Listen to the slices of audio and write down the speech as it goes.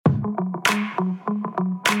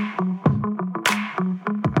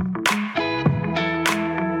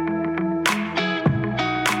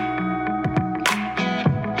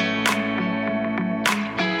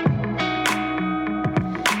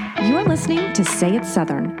to Say It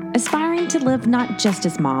Southern, aspiring to live not just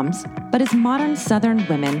as moms, but as modern Southern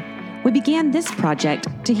women. We began this project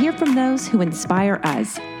to hear from those who inspire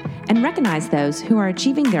us and recognize those who are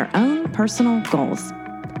achieving their own personal goals.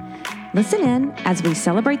 Listen in as we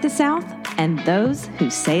celebrate the South and those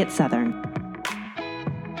who say it Southern.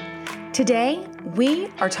 Today,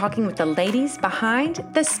 we are talking with the ladies behind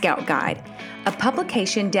The Scout Guide, a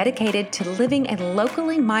publication dedicated to living a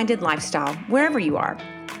locally minded lifestyle wherever you are.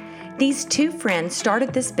 These two friends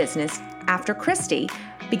started this business after Christy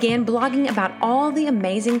began blogging about all the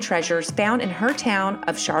amazing treasures found in her town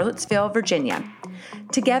of Charlottesville, Virginia.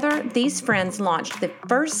 Together, these friends launched the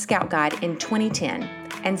first Scout Guide in 2010,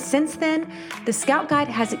 and since then, the Scout Guide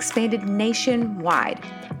has expanded nationwide,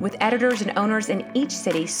 with editors and owners in each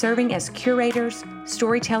city serving as curators,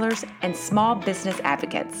 storytellers, and small business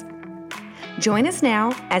advocates. Join us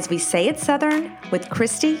now as we say it Southern with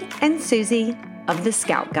Christy and Susie of the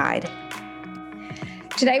Scout Guide.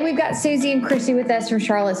 Today we've got Susie and Christy with us from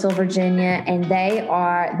Charlottesville, Virginia, and they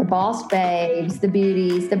are the boss babes, the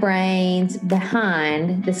beauties, the brains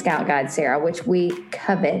behind the Scout Guide, Sarah, which we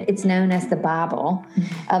covet. It's known as the Bible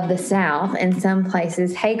of the South in some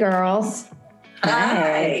places. Hey, girls.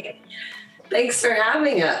 Hi. Thanks for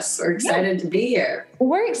having us. We're excited to be here.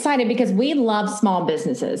 We're excited because we love small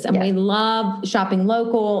businesses and we love shopping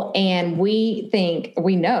local. And we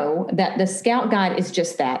know that the Scout Guide is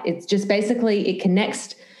just that. It's just basically it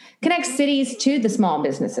connects cities to the small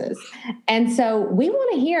businesses. And so we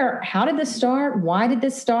want to hear, how did this start? Why did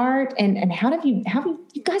this start? And how you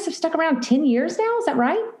guys have stuck around 10 years now? Is that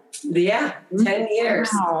right? Yeah, 10 years.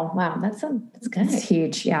 Wow. That's good. It's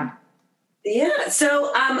huge. Yeah. Yeah.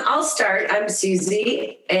 So I'll start. I'm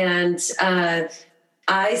Susie, and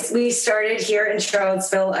we started here in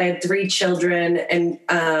Charlottesville. I had 3 children, and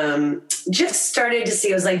just started to see.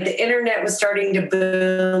 It was like the internet was starting to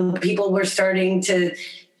boom. People were starting to,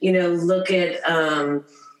 look at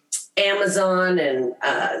Amazon and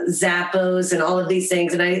Zappos and all of these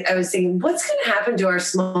things. And I was thinking, what's going to happen to our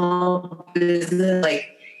small business?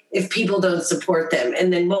 If people don't support them,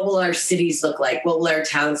 and then what will our cities look like? What will our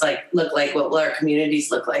towns look like? What will our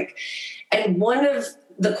communities look like? And one of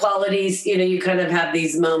the qualities, you kind of have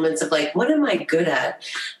these moments of what am I good at?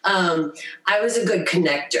 I was a good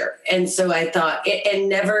connector. And so I thought it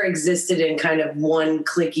never existed in kind of one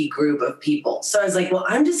cliquey group of people. So I was like, well,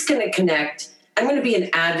 I'm just going to connect. I'm going to be an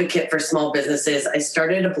advocate for small businesses. I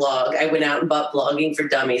started a blog. I went out and bought Blogging for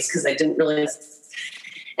Dummies because I didn't really.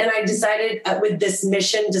 And I decided with this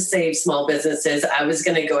mission to save small businesses, I was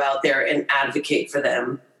going to go out there and advocate for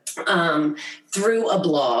them through a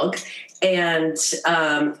blog and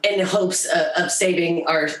in hopes of saving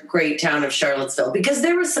our great town of Charlottesville. Because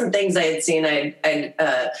there were some things I had seen. I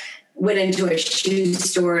went into a shoe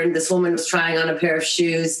store, and this woman was trying on a pair of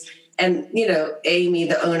shoes. And, Amy,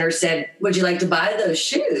 the owner, said, would you like to buy those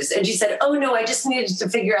shoes? And she said, oh, no, I just needed to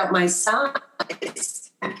figure out my size.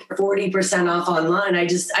 40% off online. I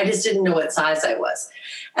just didn't know what size I was.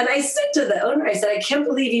 And I said to the owner, I said, I can't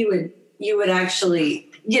believe you would actually,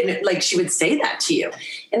 she would say that to you.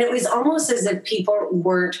 And it was almost as if people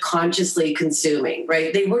weren't consciously consuming,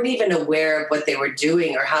 right? They weren't even aware of what they were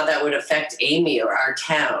doing or how that would affect Amy or our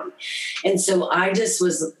town. And so I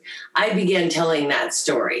began telling that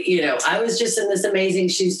story. I was just in this amazing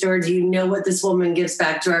shoe store. Do you know what this woman gives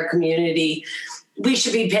back to our community? We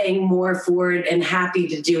should be paying more for it, and happy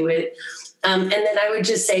to do it. And then I would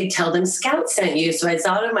just say, tell them Scout sent you. So I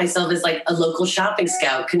thought of myself as a local shopping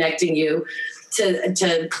scout, connecting you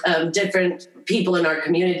to different people in our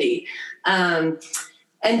community.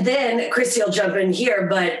 And then Christy will jump in here,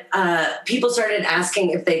 but people started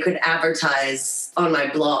asking if they could advertise on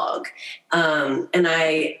my blog. And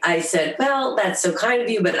I said, well, that's so kind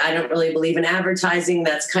of you, but I don't really believe in advertising.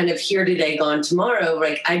 That's kind of here today, gone tomorrow.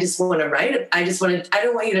 I just want to write it. I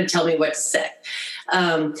don't want you to tell me what to say.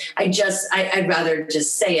 I'd rather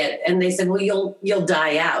just say it. And they said, well, you'll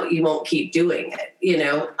die out. You won't keep doing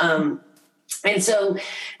it, And so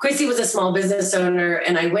Chrissy was a small business owner,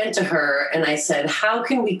 and I went to her and I said, how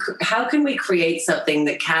can we create something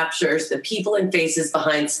that captures the people and faces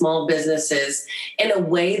behind small businesses in a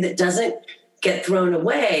way that doesn't get thrown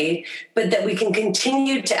away, but that we can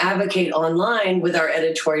continue to advocate online with our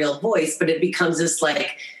editorial voice, but it becomes this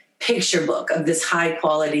picture book of this high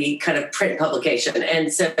quality kind of print publication.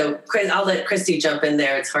 And so I'll let Christy jump in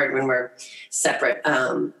there. It's hard when we're separate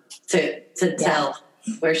to tell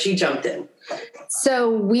where she jumped in. So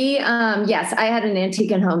we, yes, I had an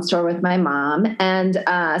antique and home store with my mom, and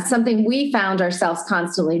something we found ourselves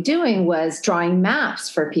constantly doing was drawing maps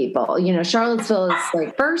for people. You know, Charlottesville is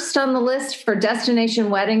like first on the list for destination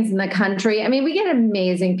weddings in the country. I mean, we get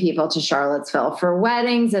amazing people to Charlottesville for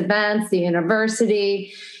weddings, events, the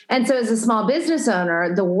university. And so as a small business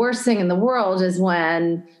owner, the worst thing in the world is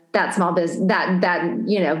when that small business,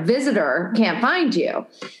 that visitor can't find you.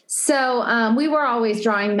 So we were always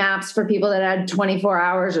drawing maps for people that had 24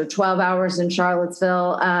 hours or 12 hours in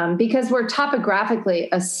Charlottesville, because we're topographically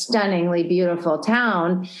a stunningly beautiful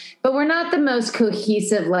town, but we're not the most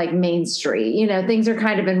cohesive like Main Street. You know, things are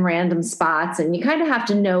kind of in random spots, and you kind of have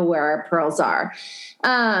to know where our pearls are.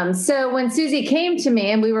 So when Susie came to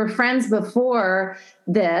me, and we were friends before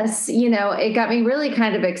this, you know, it got me really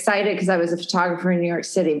kind of excited because I was a photographer in New York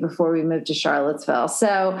City before we moved to Charlottesville.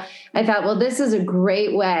 So I thought, well, this is a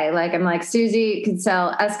great way. Like, I'm like, Susie could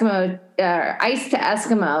sell Eskimo ice to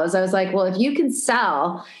Eskimos. I was like, well, if you can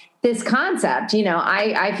sell this concept, you know,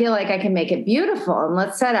 I feel like I can make it beautiful, and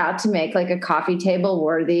let's set out to make like a coffee table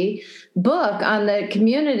worthy book on the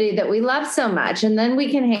community that we love so much. And then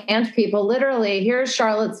we can hand people literally, here's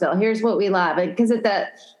Charlottesville, here's what we love. Because at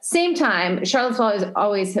that same time, Charlottesville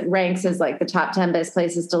always ranks as like the top 10 best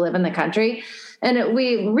places to live in the country. And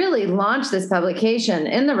we really launched this publication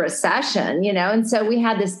in the recession, you know, and so we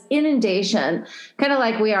had this inundation, kind of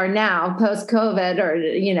like we are now post-COVID, or,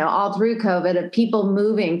 you know, all through COVID, of people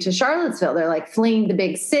moving to Charlottesville. They're like fleeing the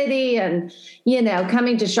big city and, you know,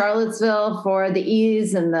 coming to Charlottesville for the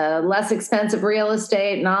ease and the less expensive real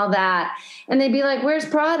estate and all that. And they'd be like, where's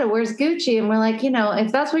Prada? Where's Gucci? And we're like, you know,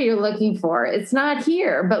 if that's what you're looking for, it's not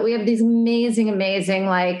here. But we have these amazing,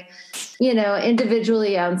 like, you know,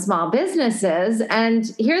 individually owned small businesses,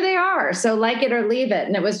 and here they are. So like it or leave it.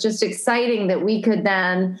 And it was just exciting that we could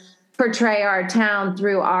then portray our town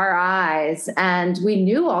through our eyes. And we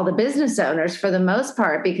knew all the business owners for the most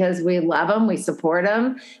part because we love them, we support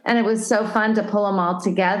them. And it was so fun to pull them all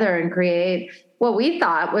together and create what we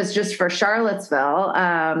thought was just for Charlottesville,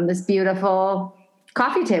 this beautiful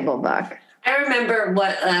coffee table book. I remember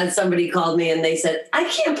what somebody called me and they said, I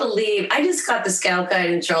can't believe I just got the Scout Guide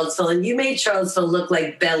in Charlottesville and you made Charlottesville look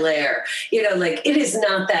like Bel Air. You know, like it is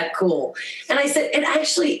not that cool. And I said, it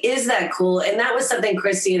actually is that cool. And that was something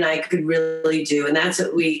Christy and I could really do. And that's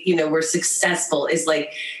what we, you know, we're successful is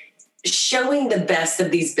like showing the best of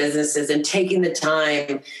these businesses and taking the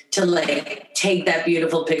time to like take that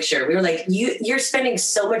beautiful picture. We were like, you're spending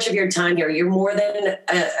so much of your time here. You're more than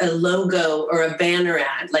a logo or a banner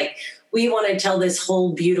ad. Like, we want to tell this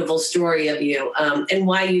whole beautiful story of you and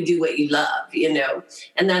why you do what you love, you know.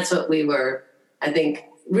 And that's what we were, I think,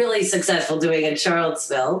 really successful doing in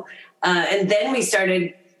Charlottesville. And then we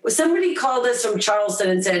started, somebody called us from Charleston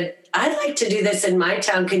and said, I'd like to do this in my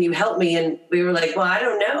town. Can you help me? And we were like, well, I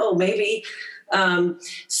don't know, maybe.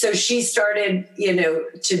 So she started, you know,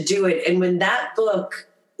 to do it. And when that book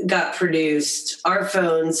got produced, our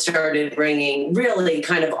phones started ringing really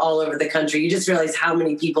kind of all over the country. You just realize how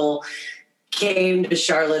many people came to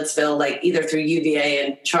Charlottesville, like either through UVA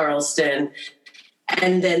and Charleston.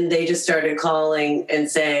 And then they just started calling and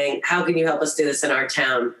saying, how can you help us do this in our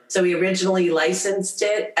town? So we originally licensed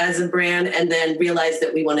it as a brand and then realized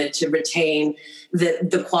that we wanted to retain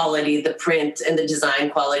the quality, the print and the design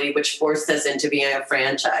quality, which forced us into being a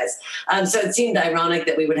franchise. So it seemed ironic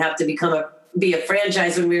that we would have to be a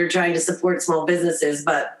franchise when we were trying to support small businesses,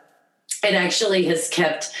 but it actually has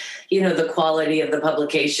kept, you know, the quality of the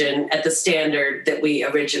publication at the standard that we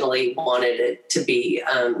originally wanted it to be.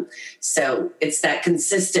 So it's that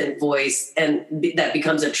consistent voice, and that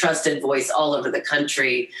becomes a trusted voice all over the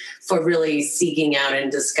country for really seeking out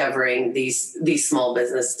and discovering these small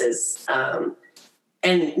businesses.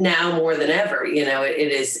 And now more than ever, you know, it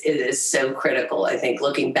is so critical. I think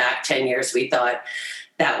looking back 10 years, we thought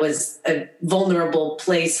that was a vulnerable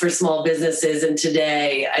place for small businesses. And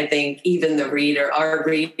today, I think even our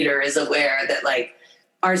reader is aware that like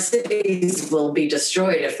our cities will be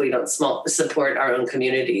destroyed if we don't support our own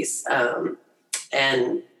communities.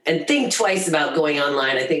 And think twice about going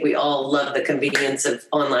online. I think we all love the convenience of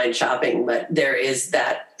online shopping, but there is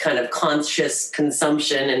that kind of conscious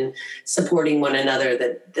consumption and supporting one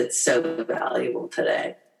another that's so valuable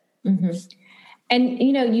today. Mm-hmm. And,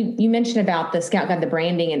 you know, you mentioned about the Scout Guide, the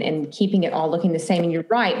branding and keeping it all looking the same. And you're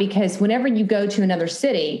right, because whenever you go to another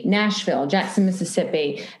city, Nashville, Jackson,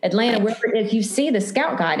 Mississippi, Atlanta, wherever it is, you see the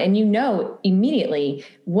Scout Guide and you know immediately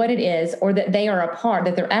what it is, or that they are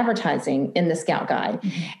that they're advertising in the Scout Guide.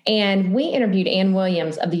 Mm-hmm. And we interviewed Ann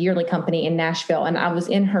Williams of the Yearly Company in Nashville, and I was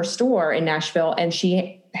in her store in Nashville, and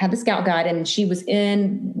she had the Scout Guide, and she was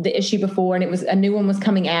in the issue before, and it was a new one was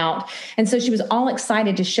coming out. And so she was all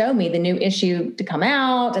excited to show me the new issue to come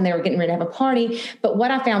out, and they were getting ready to have a party. But what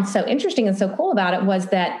I found so interesting and so cool about it was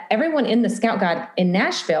that everyone in the Scout Guide in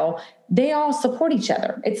Nashville, they all support each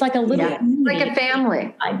other. It's like a little like a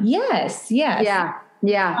family. Yes. Yeah.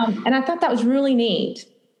 And I thought that was really neat.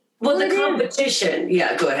 Well, the competition.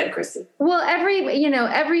 Yeah, go ahead, Kristen. Well, every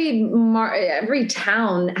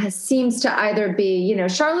town seems to either be,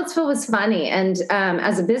 Charlottesville was funny. And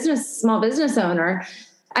as a small business owner,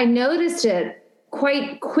 I noticed it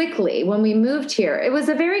quite quickly when we moved here. It was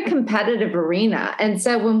a very competitive arena. And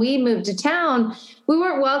so when we moved to town, we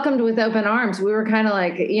weren't welcomed with open arms. We were kind of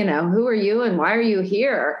like, who are you and why are you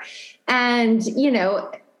here? And,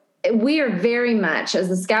 we are very much as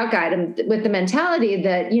the Scout Guide and with the mentality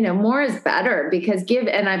that, more is better because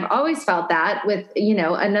and I've always felt that with,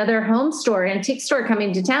 another home store, antique store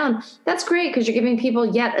coming to town, that's great because you're giving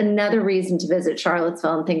people yet another reason to visit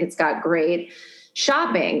Charlottesville and think it's got great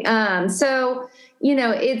shopping. So,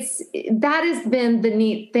 that has been the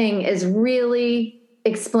neat thing is really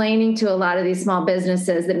explaining to a lot of these small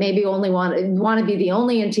businesses that maybe only want to be the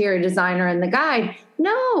only interior designer in the guide.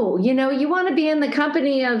 No, you want to be in the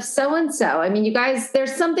company of so-and-so. I mean, you guys,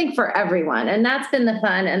 there's something for everyone. And that's been the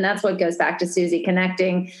fun. And that's what goes back to Susie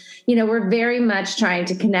connecting. We're very much trying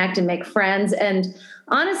to connect and make friends. And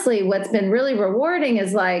honestly, what's been really rewarding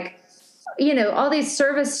is like, all these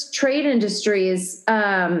service trade industries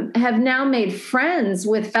have now made friends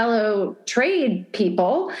with fellow trade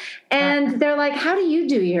people. And they're like, how do you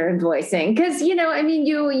do your invoicing? Because,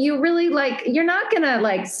 you really you're not going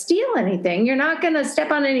to steal anything. You're not going to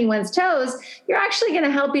step on anyone's toes. You're actually going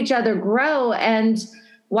to help each other grow. And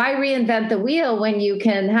why reinvent the wheel when you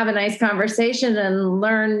can have a nice conversation and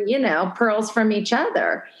learn, pearls from each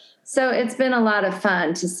other? So it's been a lot of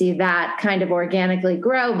fun to see that kind of organically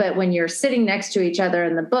grow. But when you're sitting next to each other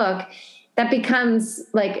in the book, that becomes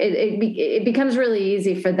it becomes really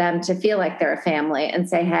easy for them to feel like they're a family and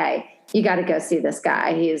say, hey, you got to go see this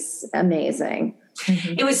guy. He's amazing.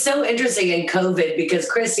 Mm-hmm. It was so interesting in COVID because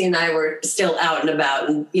Christy and I were still out and about.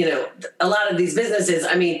 And, a lot of these businesses,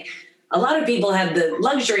 a lot of people had the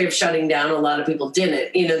luxury of shutting down. A lot of people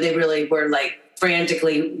didn't. They really were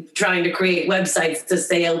frantically trying to create websites to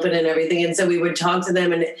stay open and everything. And so we would talk to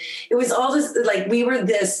them and it was all this, we were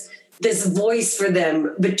this voice for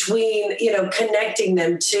them between, connecting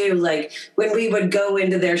them to when we would go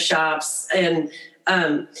into their shops and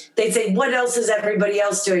they'd say, what else is everybody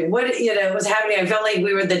else doing? What, was happening? I felt like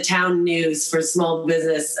we were the town news for small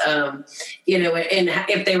business, and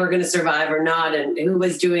if they were going to survive or not and who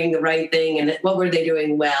was doing the right thing and what were they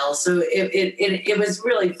doing well. So it was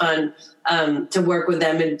really fun to work with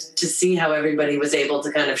them and to see how everybody was able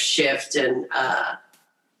to kind of shift and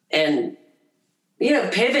pivot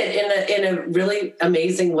in a really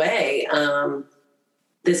amazing way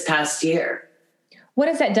this past year. What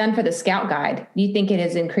has that done for the Scout Guide? Do you think it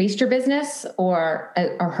has increased your business or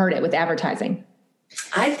hurt it with advertising?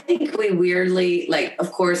 I think we weirdly,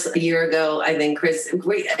 of course, a year ago, I think or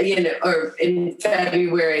in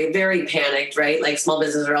February, very panicked, right? Small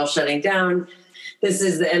businesses are all shutting down. This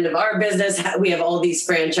is the end of our business. We have all these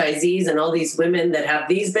franchisees and all these women that have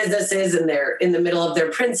these businesses and they're in the middle of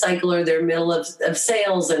their print cycle or they're middle of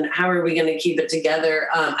sales. And how are we going to keep it together?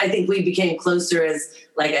 I think we became closer as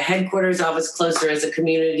a headquarters office, closer as a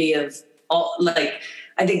community of all,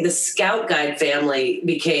 I think the Scout Guide family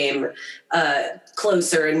became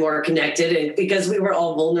closer and more connected. And because we were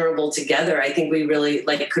all vulnerable together, I think we really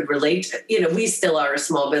could relate. We still are a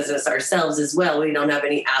small business ourselves as well. We don't have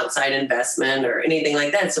any outside investment or anything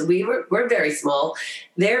like that. So we're very small.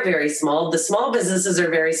 They're very small. The small businesses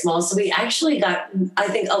are very small. So we actually got, I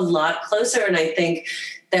think, a lot closer. And I think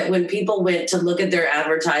that when people went to look at their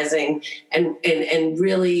advertising and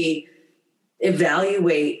really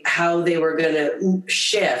evaluate how they were going to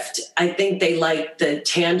shift, I think they like the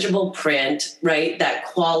tangible print, right? That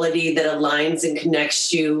quality that aligns and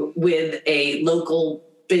connects you with a local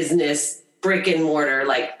business, brick and mortar.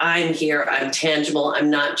 I'm here, I'm tangible.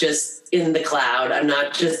 I'm not just in the cloud. I'm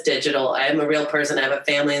not just digital. I am a real person. I have a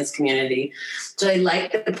family in this community. So they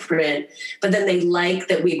like the print, but then they like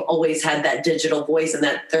that we've always had that digital voice and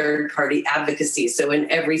that third party advocacy. So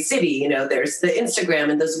in every city, there's the Instagram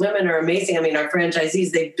and those women are amazing. Our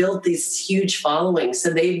franchisees, they built these huge followings. So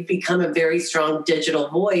they've become a very strong digital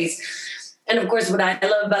voice. And of course, what I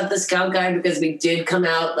love about the Scout Guide, because we did come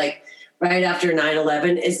out right after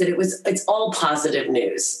 9/11, is that it's all positive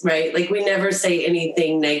news, right? We never say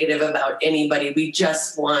anything negative about anybody. We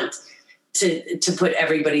just want to put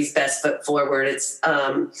everybody's best foot forward. It's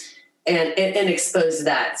and expose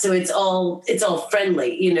that. So it's all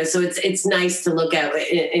friendly, you know, so it's nice to look at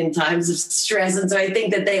in times of stress. And so I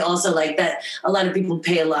think that they also like that. A lot of people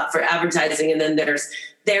pay a lot for advertising, and then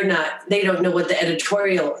they don't know what the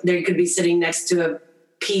editorial, they could be sitting next to a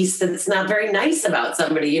piece that's not very nice about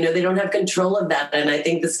somebody, you know, they don't have control of that. And I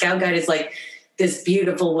think the Scout Guide is like this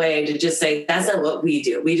beautiful way to just say, that's not what we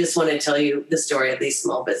do. We just want to tell you the story of these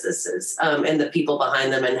small businesses and the people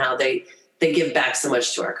behind them and how they give back so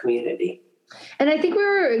much to our community. And I think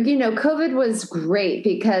COVID was great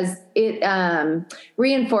because it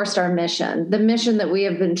reinforced our mission, the mission that we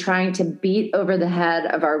have been trying to beat over the head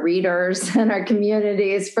of our readers and our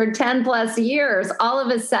communities for 10 plus years. All of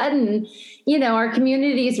a sudden, you know, our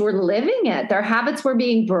communities were living it. Their habits were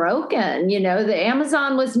being broken. You know, the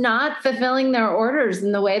Amazon was not fulfilling their orders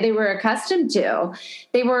in the way they were accustomed to.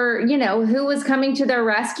 They were, you know, who was coming to their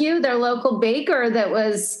rescue? Their local baker that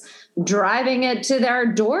was driving it to their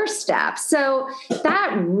doorstep. So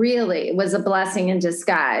that really was a blessing in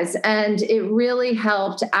disguise. And it really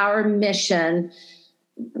helped our mission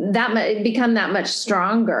become that much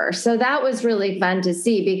stronger. So that was really fun to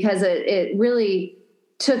see because it really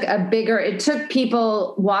it took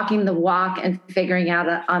people walking the walk and figuring out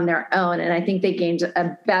on their own. And I think they gained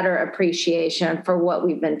a better appreciation for what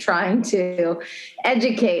we've been trying to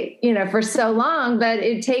educate, you know, for so long, but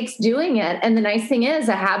it takes doing it. And the nice thing is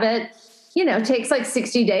a habit, you know, takes like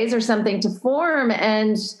 60 days or something to form.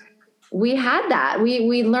 And we had that.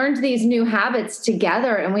 We learned these new habits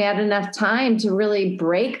together, and we had enough time to really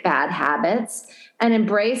break bad habits and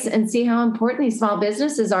embrace and see how important these small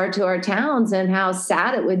businesses are to our towns and how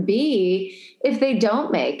sad it would be if they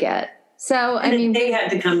don't make it. So, I mean, they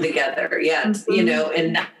had to come together. Yeah. Mm-hmm. You know,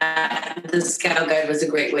 and the Scout Guide was a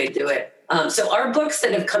great way to do it. So our books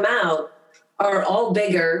that have come out are all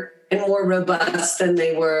bigger and more robust than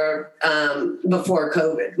they were before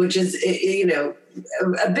COVID, which is, you know,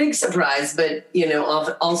 a big surprise. But, you know,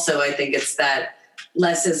 also I think it's that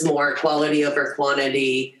less is more, quality over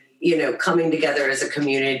quantity, you know, coming together as a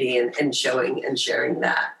community and showing and sharing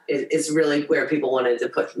that is really where people wanted to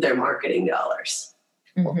put their marketing dollars.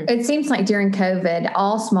 Mm-hmm. It seems like during COVID,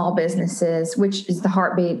 all small businesses, which is the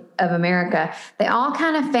heartbeat of America, they all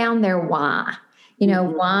kind of found their why. You know,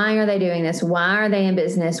 why are they doing this? Why are they in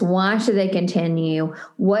business? Why should they continue?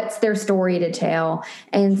 What's their story to tell?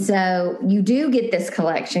 And so you do get this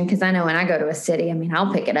collection, because I know when I go to a city, I mean,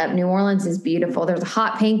 I'll pick it up. New Orleans is beautiful. There's a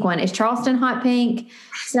hot pink one. Is Charleston hot pink?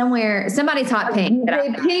 Somebody's hot pink.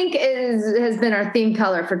 Pink has been our theme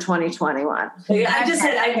color for 2021. Yeah,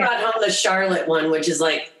 I brought home the Charlotte one, which is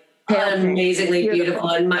like amazingly beautiful.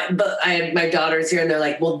 And my daughters here, and they're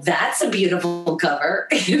like, well, that's a beautiful cover.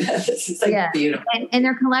 It's like beautiful. And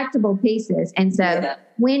they're collectible pieces. And so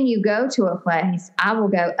when you go to a place, I will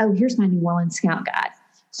go, oh, here's my New Orleans Scout Guide.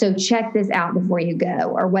 So check this out before you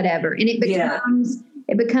go, or whatever. And it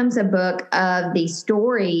becomes a book of these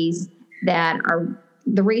stories that are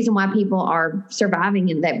the reason why people are surviving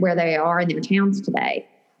in that where they are in their towns today.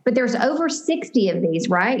 But there's over 60 of these,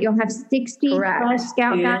 right? You'll have 60 plus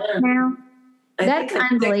Scout Guides now. That's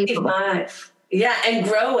unbelievable. 65. Yeah, and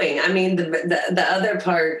growing. I mean, the other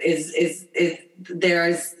part is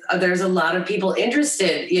there's a lot of people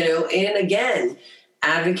interested, you know, in again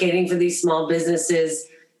advocating for these small businesses.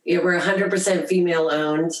 We're 100% female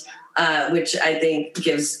owned, which I think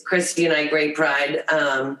gives Christy and I great pride.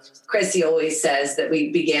 Christy always says that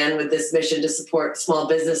we began with this mission to support small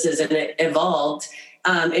businesses, and it evolved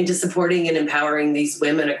into supporting and empowering these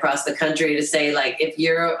women across the country to say, like, if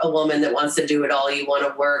you're a woman that wants to do it all, you want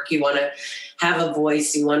to work, you want to have a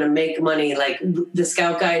voice, you want to make money, like the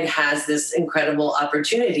Scout Guide has this incredible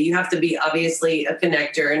opportunity. You have to be obviously a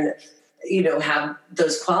connector and, you know, have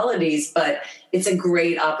those qualities, but it's a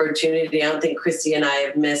great opportunity. I don't think Christy and I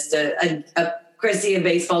have missed a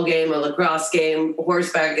baseball game, a lacrosse game, a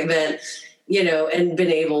horseback event, you know, and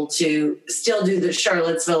been able to still do the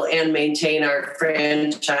Charlottesville and maintain our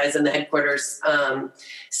franchise and the headquarters.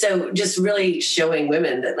 So just really showing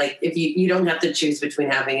women that, like, if you don't have to choose between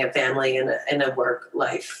having a family and a work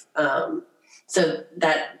life. So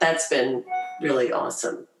that's been really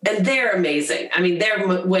awesome. And they're amazing. I mean, they're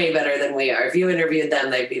way better than we are. If you interviewed them,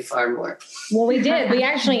 they'd be far more. Well, we did. We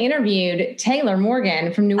actually interviewed Taylor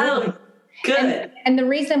Morgan from New Orleans. Good. And the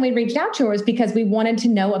reason we reached out to her is because we wanted to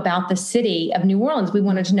know about the city of New Orleans. We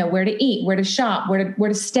wanted to know where to eat, where to shop, where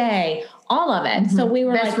to stay, all of it. Mm-hmm. So we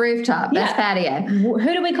were best rooftop, best patio.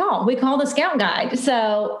 Who do we call? We call the Scout Guide.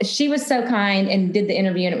 So she was so kind and did the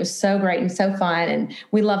interview, and it was so great and so fun. And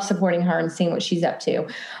we love supporting her and seeing what she's up to.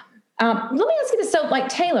 Let me ask you this. So like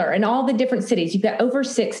Taylor and all the different cities, you've got over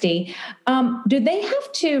 60. Do they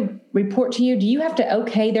have to report to you? Do you have to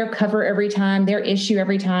okay their cover every time, their issue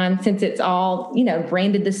every time, since it's all,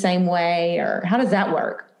 branded the same way, or how does that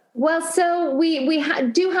work? Well, so we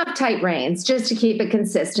do have tight reins just to keep it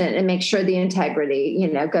consistent and make sure the integrity,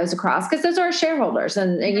 goes across, because those are our shareholders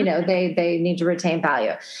and, they need to retain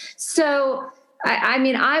value. So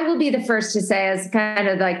I will be the first to say, as kind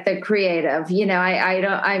of like the creative,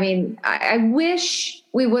 I wish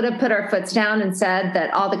we would have put our foots down and said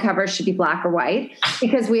that all the covers should be black or white,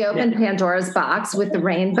 because we opened Pandora's box with the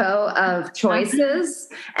rainbow of choices.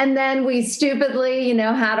 And then we stupidly,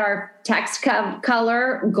 had our text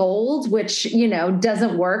color gold, which,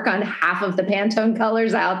 doesn't work on half of the Pantone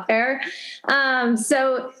colors out there. But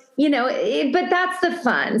that's the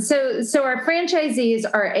fun. So our franchisees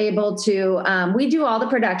are able to, we do all the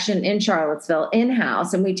production in Charlottesville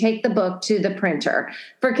in-house, and we take the book to the printer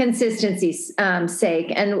for consistency's sake.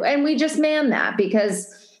 And we just man that,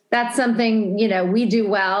 because that's something, we do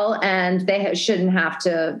well, and they shouldn't have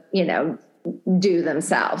to, do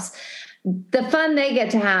themselves. The fun they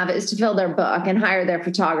get to have is to fill their book and hire their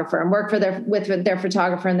photographer and work with their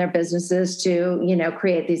photographer and their businesses to,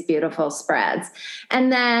 create these beautiful spreads.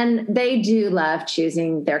 And then they do love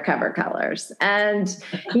choosing their cover colors. And,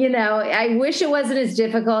 I wish it wasn't as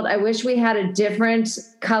difficult. I wish we had a different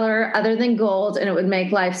color other than gold, and it would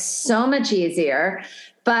make life so much easier.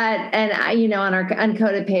 But, on our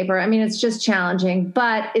uncoated paper, it's just challenging,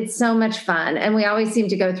 but it's so much fun. And we always seem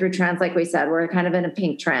to go through trends. Like we said, we're kind of in a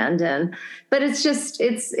pink trend, but it's just,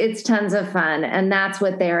 it's tons of fun. And that's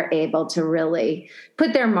what they're able to really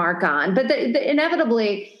put their mark on. But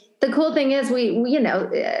inevitably, the cool thing is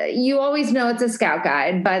you always know it's a Scout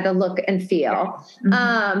Guide by the look and feel.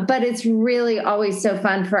 Mm-hmm. But it's really always so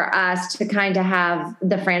fun for us to kind of have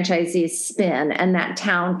the franchisees spin and that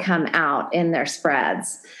town come out in their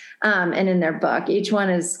spreads and in their book. Each one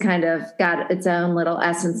has kind of got its own little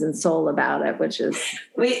essence and soul about it, which is...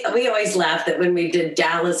 We always laughed that when we did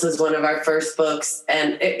Dallas was one of our first books,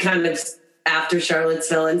 and it kind of after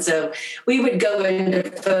Charlottesville. And so we would go into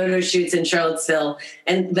photo shoots in Charlottesville,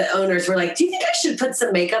 and the owners were like, do you think I should put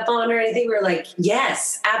some makeup on or anything? We were like,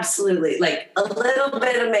 yes, absolutely. Like a little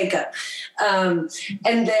bit of makeup. And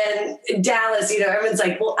then Dallas, everyone's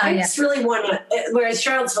like, well, I just really want to, whereas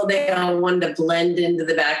Charlottesville, they all wanted to blend into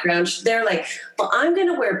the background. They're like, well, I'm going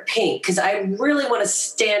to wear pink because I really want to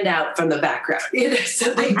stand out from the background.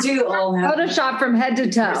 So they do all have Photoshop from head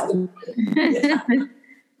to toe.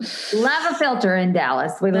 Love a filter in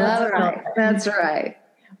Dallas. We love it. Right. That's right.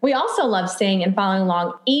 We also love seeing and following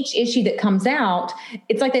along each issue that comes out.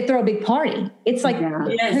 It's like they throw a big party. It's like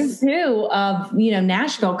who's who of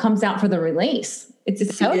Nashville comes out for the release.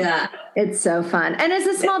 It's so fun. And as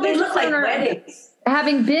a small business owner,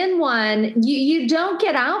 having been one, you don't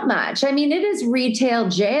get out much. It is retail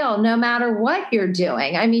jail no matter what you're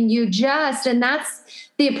doing. And that's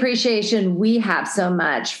the appreciation we have so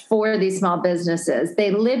much for these small businesses.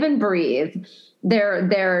 They live and breathe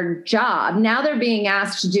their job. Now they're being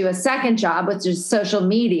asked to do a second job, which is social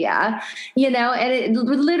media, and it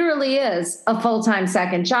literally is a full-time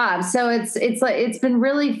second job. So it's been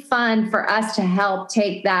really fun for us to help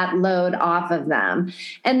take that load off of them.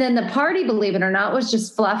 And then the party, believe it or not, was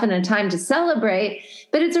just fluff and a time to celebrate,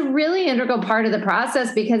 but it's a really integral part of the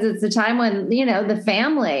process, because it's the time when, the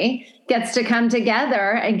family gets to come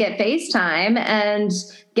together and get FaceTime and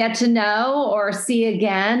get to know or see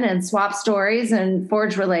again and swap stories and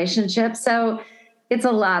forge relationships. So it's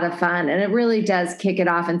a lot of fun, and it really does kick it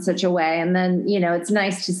off in such a way. And then, it's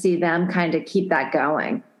nice to see them kind of keep that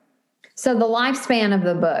going. So the lifespan of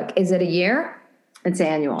the book, is it a year? It's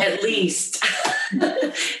annual. At least. We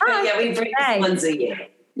bring once a year.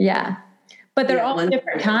 Yeah. But they're all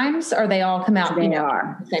different times, or they all come out? They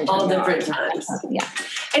are. All different times. Yeah.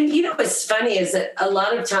 And what's funny is that a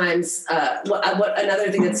lot of times, what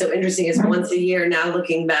another thing that's so interesting is once a year, now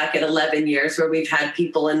looking back at 11 years where we've had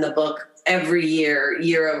people in the book every year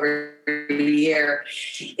over year,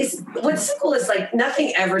 is what's so cool is like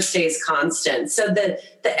nothing ever stays constant. So the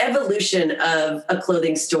evolution of a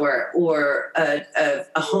clothing store or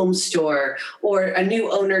a home store or a new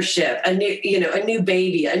ownership, a new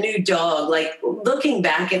baby, a new dog, like looking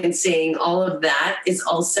back and seeing all of that is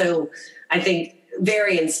also, I think,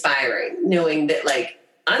 very inspiring, knowing that like,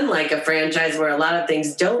 unlike a franchise where a lot of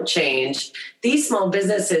things don't change, these small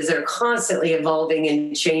businesses are constantly evolving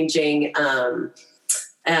and changing. And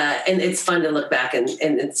it's fun to look back and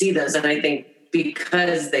see those. And I think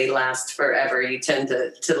because they last forever, you tend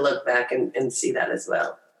to look back and see that as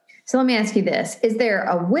well. So let me ask you this. Is there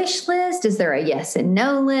a wish list? Is there a yes and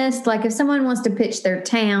no list? Like if someone wants to pitch their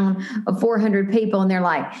town of 400 people and they're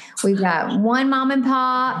like, we've got one mom and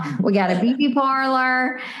pop, we got a beauty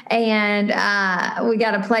parlor, and we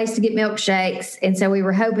got a place to get milkshakes. And so we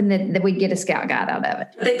were hoping that we'd get a Scout Guide out of it.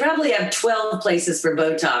 They probably have 12 places for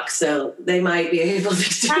Botox, so they might be able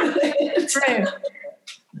to do it. True.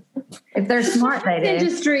 If they're smart, they do.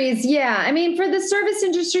 Industries, yeah. I mean, for the service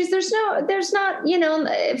industries, there's not,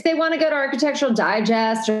 if they want to go to Architectural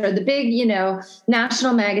Digest or the big,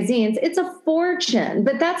 national magazines, it's a fortune.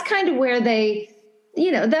 But that's kind of where they,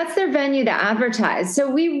 that's their venue to advertise.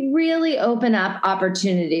 So we really open up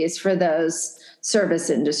opportunities for those service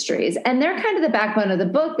industries. And they're kind of the backbone of the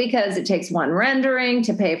book because it takes one rendering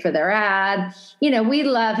to pay for their ad. We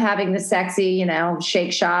love having the sexy,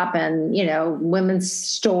 Shake Shop and, women's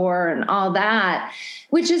store and all that,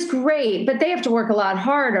 which is great, but they have to work a lot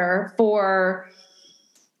harder for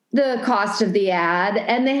the cost of the ad,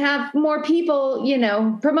 and they have more people,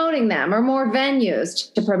 promoting them or more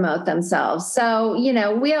venues to promote themselves. So,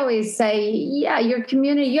 we always say, yeah, your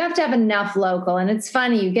community, you have to have enough local. And it's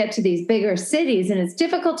funny, you get to these bigger cities and it's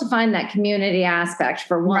difficult to find that community aspect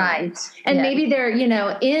for one. Right. And Yeah. maybe they're,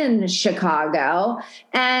 in Chicago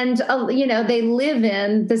and, they live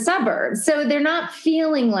in the suburbs. So they're not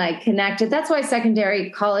feeling like connected. That's why secondary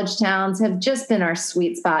college towns have just been our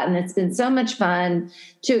sweet spot. And it's been so much fun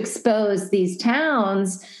to expose these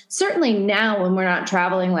towns, certainly now when we're not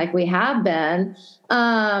traveling like we have been,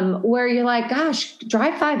 where you're like, gosh,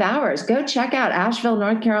 drive 5 hours, go check out Asheville,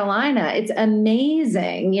 North Carolina. It's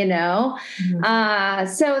amazing, Mm-hmm.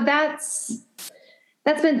 So that's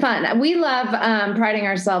been fun. We love priding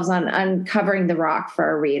ourselves on uncovering the rock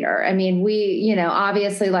for a reader. I mean, we,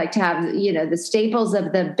 obviously like to have, the staples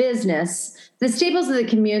of the business, the staples of the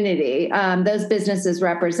community, those businesses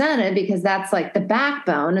represented, because that's like the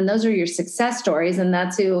backbone and those are your success stories. And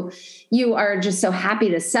that's who you are just so happy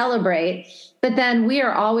to celebrate. But then we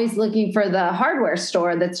are always looking for the hardware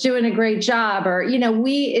store that's doing a great job, or,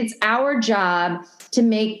 it's our job to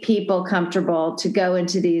make people comfortable to go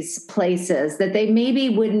into these places that they maybe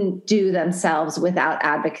wouldn't do themselves without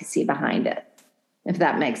advocacy behind it, if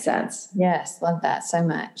that makes sense. Yes, love that so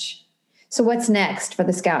much. So what's next for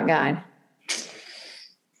the Scout Guide?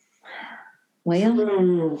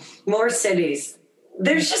 Well, More cities.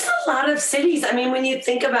 There's just a lot of cities. I mean, when you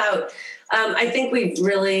think about, I think we've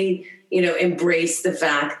really, embraced the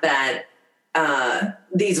fact that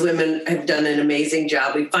these women have done an amazing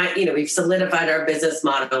job. We've solidified our business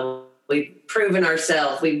model. We've proven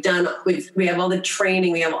ourselves. We have all the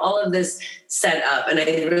training. We have all of this set up. And I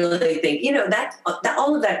really think, that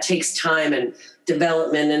all of that takes time and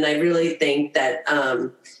development. And I really think that,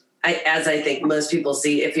 as I think most people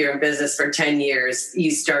see, if you're in business for 10 years,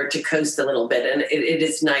 you start to coast a little bit. And it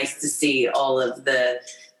is nice to see all of the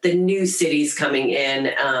new cities coming in,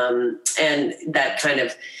 and that kind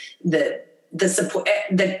of the support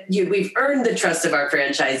that we've earned the trust of our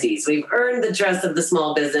franchisees. We've earned the trust of the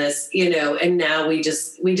small business, and now we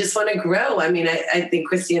just want to grow. I mean, I think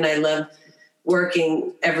Christy and I love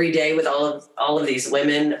working every day with all of these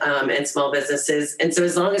women and small businesses. And so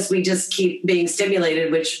as long as we just keep being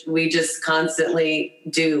stimulated, which we just constantly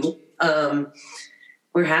do,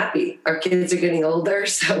 we're happy. Our kids are getting older,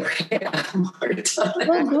 so we're going to have more time.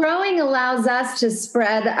 well, growing allows us to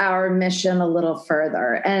spread our mission a little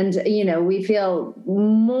further. And, we feel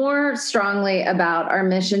more strongly about our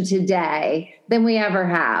mission today than we ever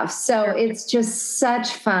have. So it's just such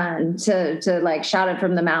fun to like shout it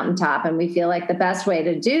from the mountaintop. And we feel like the best way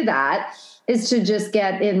to do that is to just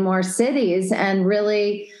get in more cities and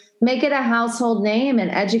really make it a household name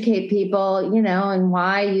and educate people, and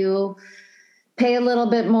why you pay a little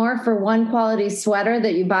bit more for one quality sweater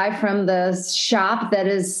that you buy from the shop that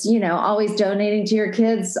is, always donating to your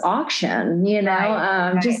kids' auction,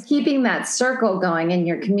 Right. Just keeping that circle going in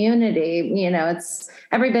your community. It's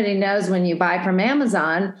everybody knows when you buy from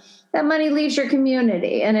Amazon, that money leaves your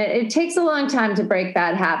community, and it takes a long time to break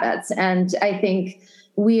bad habits. And I think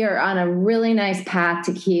we are on a really nice path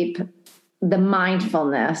to keep the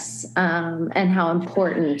mindfulness and how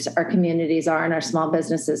important our communities are and our small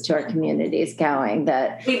businesses to our communities going.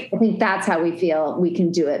 That I think that's how we feel we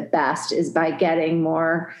can do it best, is by getting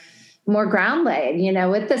more ground laid,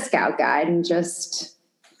 with the Scout Guide. And just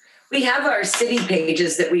we have our city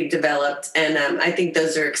pages that we've developed, and I think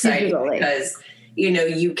those are exciting digitally. because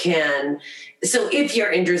you can. So if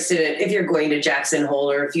you're interested if you're going to Jackson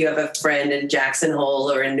Hole, or if you have a friend in Jackson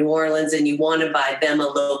Hole or in New Orleans and you want to buy them a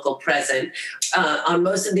local present, on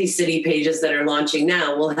most of these city pages that are launching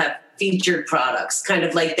now, we'll have featured products, kind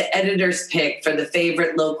of like the editor's pick for the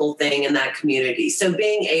favorite local thing in that community. So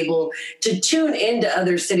being able to tune into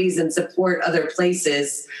other cities and support other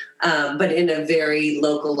places, but in a very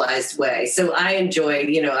localized way. So I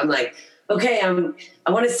enjoy, I'm like, okay, I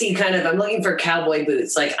want to see I'm looking for cowboy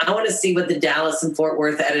boots. Like I want to see what the Dallas and Fort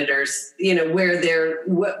Worth editors, where they're,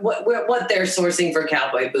 what they're sourcing for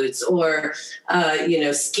cowboy boots, or,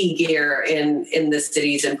 ski gear in the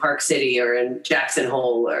cities in Park City or in Jackson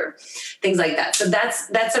Hole or things like that. So that's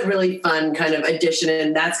a really fun kind of addition.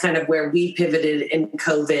 And that's kind of where we pivoted in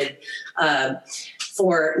COVID,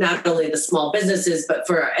 for not only the small businesses, but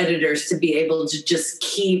for our editors to be able to just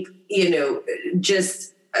keep,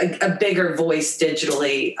 just a bigger voice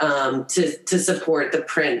digitally, to support the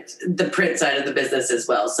print side of the business as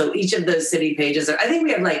well. So each of those city pages I think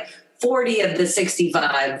we have like 40 of the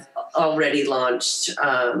 65 already launched,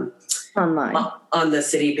 online on the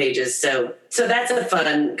city pages. So that's a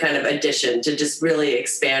fun kind of addition to just really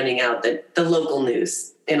expanding out the local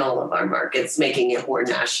news in all of our markets, making it more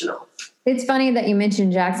national. It's funny that you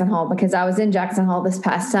mentioned Jackson Hole, because I was in Jackson Hole this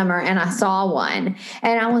past summer and I saw one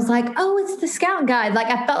and I was like, oh, it's the Scout Guide. Like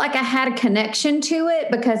I felt like I had a connection to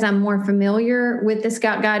it because I'm more familiar with the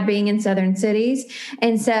Scout Guide being in southern cities.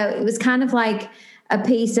 And so it was kind of like a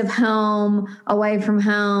piece of home away from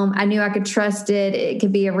home. I knew I could trust it. It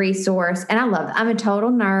could be a resource. And I'm a total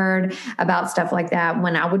nerd about stuff like that.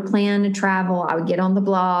 When I would plan to travel, I would get on the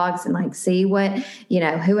blogs and like see what,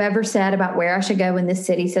 whoever said about where I should go in this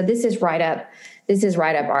city. So this is right up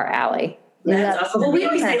our alley. That's awesome. Well, we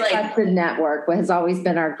always say trusted network has always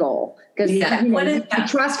been our goal, because you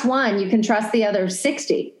trust one, you can trust the other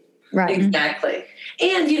 60. Right. Exactly.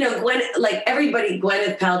 And,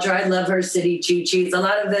 Gwyneth Paltrow, I love her city cheat sheets. A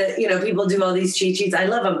lot of the, people do all these cheat sheets. I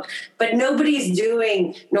love them. But nobody's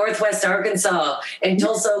doing Northwest Arkansas and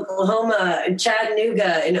Tulsa, Oklahoma, and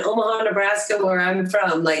Chattanooga and Omaha, Nebraska, where I'm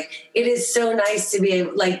from. Like, it is so nice to be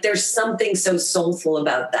able, there's something so soulful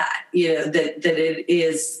about that, that it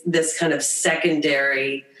is this kind of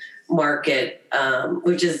secondary market,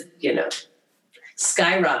 which is,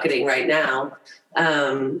 skyrocketing right now.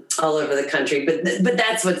 All over the country, but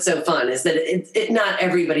that's what's so fun, is that it not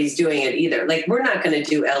everybody's doing it either. Like we're not going to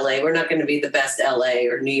do LA, we're not going to be the best LA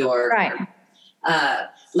or New York, right?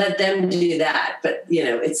 Let them do that. But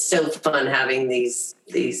it's so fun having these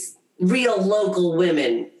real local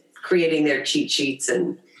women creating their cheat sheets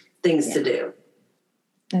and things to do.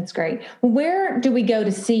 That's great. Where do we go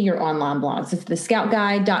to see your online blogs? It's the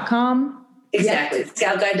scoutguide.com. Exactly. Yep.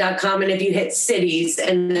 Scoutguide.com. And if you hit cities,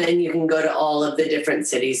 and then you can go to all of the different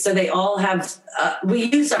cities. So they all have, we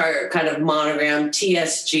use our kind of monogram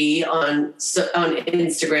TSG on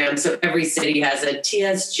Instagram. So every city has a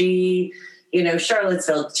TSG,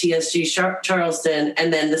 Charlottesville, TSG, Charleston.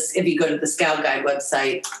 And then if you go to the Scout Guide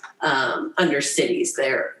website, under cities,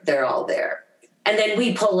 they're all there. And then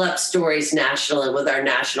we pull up stories nationally with our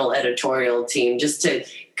national editorial team, just to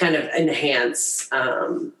kind of enhance,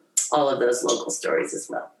 all of those local stories as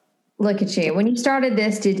well. Look at you. When you started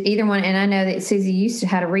this, did either one, and I know that Susie used to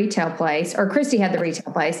have a retail place, or Christy had the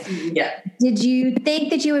retail place. Yeah. Did you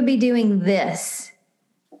think that you would be doing this?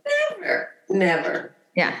 Never.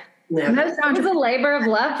 Yeah. Never. It was a labor of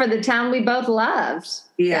love for the town we both loved.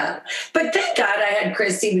 Yeah. But thank God I had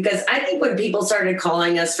Christy, because I think when people started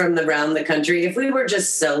calling us from around the country, if we were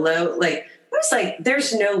just solo, I was like,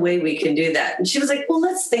 there's no way we can do that. And she was like, well,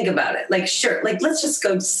 let's think about it. Like, sure. Like, let's just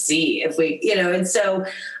go see if we, and so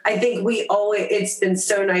I think it's been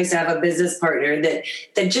so nice to have a business partner that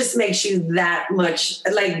just makes you that much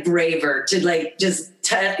braver to just,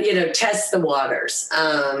 test the waters.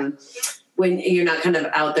 When you're not kind of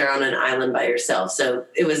out there on an island by yourself. So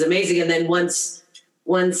it was amazing. And then once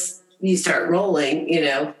you start rolling,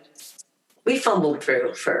 we fumbled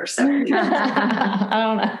through for several years. I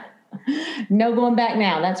don't know. No going back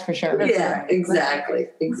now, that's for sure. Yeah, exactly.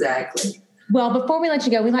 Well, before we let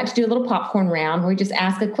you go, we like to do a little popcorn round where we just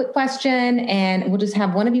ask a quick question and we'll just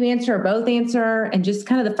have one of you answer or both answer, and just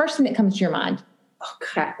kind of the first thing that comes to your mind.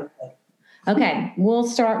 Okay, we'll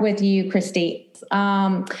start with you, Christy.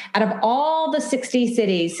 Out of all the 60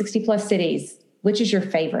 plus cities, which is your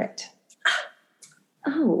favorite?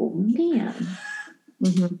 Oh, man.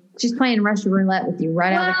 Mm-hmm. She's playing Russian roulette with you right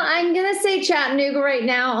now. Well, I'm going to say Chattanooga right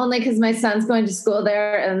now, only because my son's going to school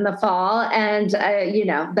there in the fall. And,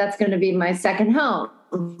 that's going to be my second home.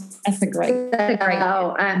 That's a great.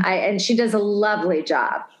 And she does a lovely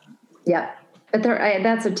job. Yep. But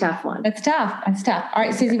that's a tough one. That's tough. All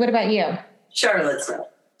right, Susie, what about you? Charlottesville.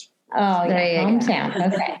 Oh, yeah,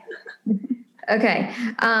 hometown. Okay. Okay.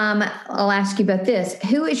 I'll ask you about this.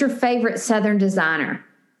 Who is your favorite Southern designer?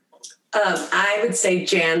 I would say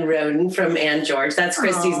Jan Roden from Ann George. That's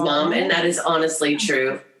Christy's mom, and that is honestly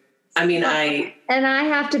true. I mean, And I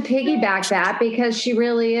have to piggyback that because she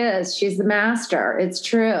really is. She's the master. It's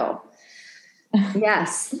true.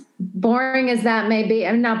 Yes. Boring as that may be.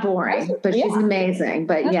 I'm not boring, but she's amazing.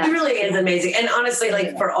 But yeah. She really is amazing. And honestly,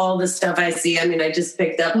 like for all the stuff I see, I mean, I just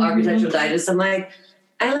picked up Architectural Digest. I'm like,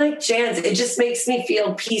 I like Jan's. It just makes me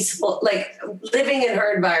feel peaceful. Like living in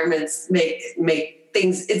her environments make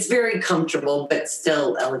things, it's very comfortable, but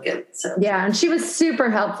still elegant. So yeah. And she was super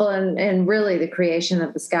helpful in really the creation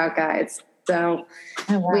of the Scout Guides. So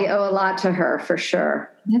we owe a lot to her for sure.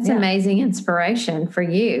 That's amazing inspiration for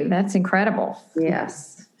you. That's incredible.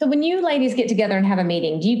 Yes. So when you ladies get together and have a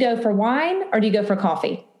meeting, do you go for wine or do you go for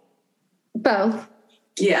coffee? Both.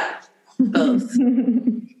 Yeah, both.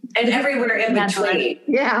 And everywhere in between.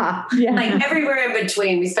 Yeah. Like everywhere in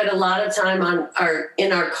between. We spend a lot of time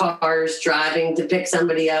in our cars driving to pick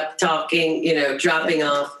somebody up, talking, dropping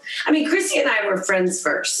off. I mean, Chrissy and I were friends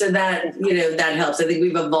first. So that, that helps. I think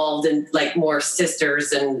we've evolved in like more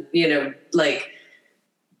sisters and, like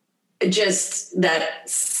just that,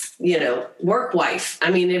 work wife.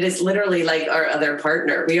 I mean, it is literally like our other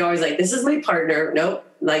partner. We always like, this is my partner. Nope.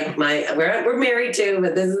 Like we're married too,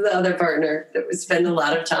 but this is the other partner that we spend a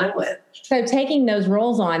lot of time with. So taking those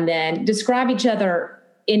roles on, then describe each other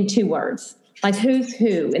in 2 words. Like who's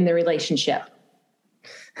who in the relationship?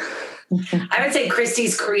 I would say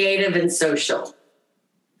Christy's creative and social.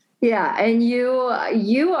 Yeah, and you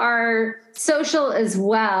are social as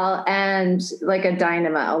well, and like a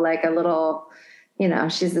dynamo, like a little,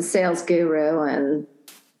 she's the sales guru and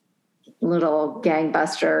little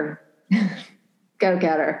gangbuster.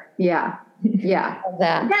 Go-getter. Yeah.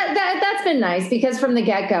 That's been nice because from the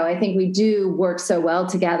get-go, I think we do work so well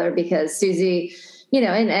together because Susie,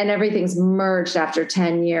 and everything's merged after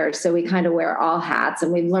 10 years. So we kind of wear all hats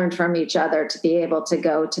and we've learned from each other to be able to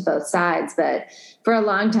go to both sides. But for a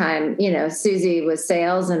long time, Susie was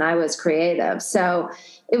sales and I was creative. So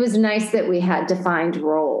it was nice that we had defined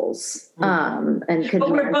roles and could.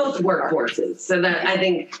 But we're both workhorses. So that I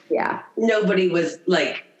think nobody was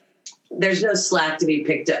like, there's no slack to be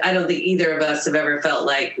picked up. I don't think either of us have ever felt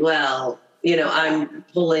like, well, I'm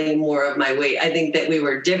pulling more of my weight. I think that we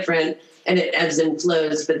were different and it ebbs and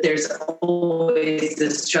flows, but there's always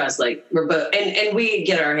this trust. Like we're both, and we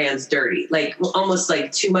get our hands dirty, like almost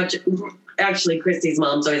like too much. Actually, Christy's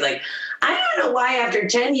mom's always like, I don't know why after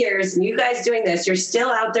 10 years and you guys doing this, you're still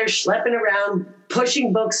out there schlepping around,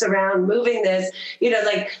 pushing books around, moving this,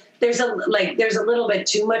 there's a little bit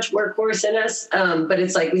too much workhorse in us. But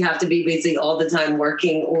it's like, we have to be busy all the time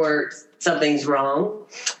working or something's wrong.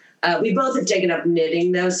 We both have taken up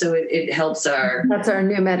knitting though. So it helps that's our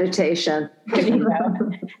new meditation.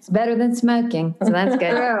 It's better than smoking. So that's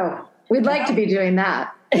good. Oh, we'd like to be doing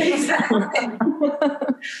that. Exactly.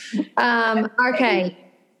 Okay.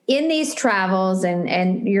 In these travels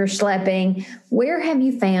and you're schlepping, where have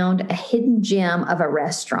you found a hidden gem of a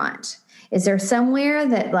restaurant? Is there somewhere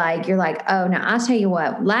that like, you're like, oh, now I'll tell you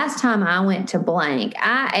what, last time I went to blank,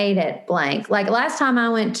 I ate at blank. Like last time I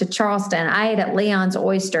went to Charleston, I ate at Leon's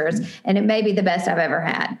Oysters and it may be the best I've ever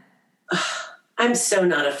had. I'm so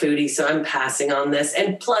not a foodie, so I'm passing on this.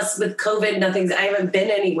 And plus with COVID, I haven't been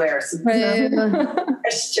anywhere. So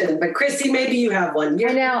question. But Christy, maybe you have one.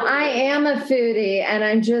 I know I am a foodie and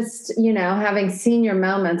I'm just, having senior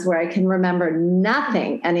moments where I can remember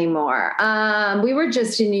nothing anymore. We were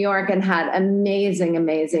just in New York and had amazing,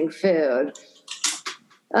 amazing food.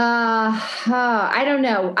 I don't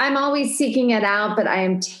know. I'm always seeking it out, but I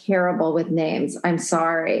am terrible with names. I'm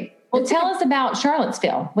sorry. Well, tell us about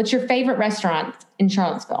Charlottesville. What's your favorite restaurant in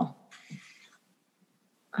Charlottesville?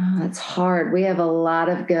 Oh, it's hard. We have a lot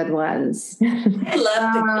of good ones. I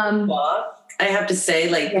love the walk. I have to say,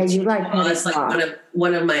 you like it's like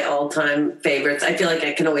one of my all-time favorites. I feel like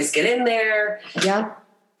I can always get in there. Yep.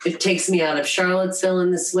 It takes me out of Charlottesville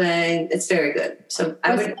in this way. It's very good. So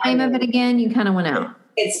what's the name of it again? You kind of went out.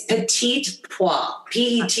 It's Petit Pois.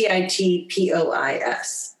 Petitpois.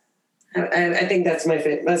 I think that's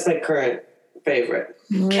my current favorite.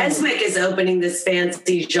 Keswick is opening this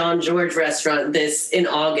fancy Jean-Georges restaurant in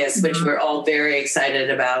August, which we're all very excited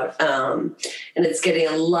about. And it's getting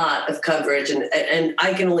a lot of coverage. And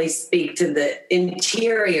I can only speak to the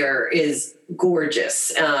interior is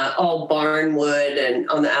gorgeous, all barn wood and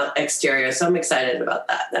on the exterior. So I'm excited about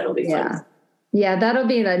that. That'll be fun. Yeah, that'll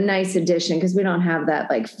be a nice addition because we don't have that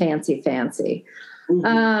like fancy.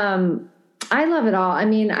 Mm-hmm. I love it all. I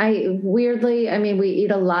mean, we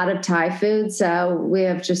eat a lot of Thai food. So we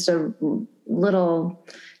have just a little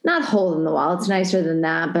not hole in the wall. It's nicer than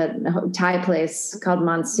that, but a Thai place called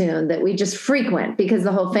Monsoon that we just frequent because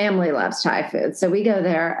the whole family loves Thai food. So we go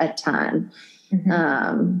there a ton,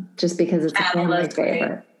 just because it's a family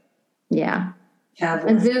favorite. Yeah.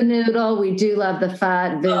 And Vu Noodle, we do love the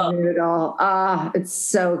Phut Vu Noodle. Oh, it's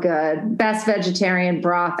so good. Best vegetarian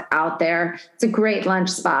broth out there. It's a great lunch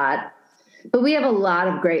spot. But we have a lot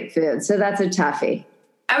of great food, so that's a toughie.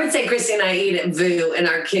 I would say Christy and I eat at Vu and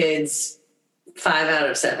our kids 5 out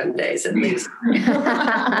of 7 days at least. Our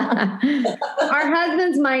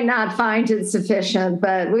husbands might not find it sufficient,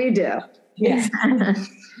 but we do. Yeah.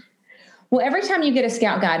 Well, every time you get a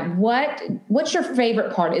Scout Guide, what's your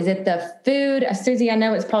favorite part? Is it the food? Susie, I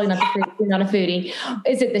know it's probably not the food. You're not a foodie.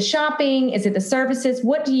 Is it the shopping? Is it the services?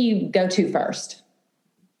 What do you go to first?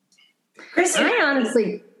 Christy, I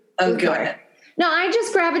honestly... Oh, go ahead. No, I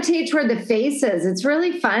just gravitate toward the faces. It's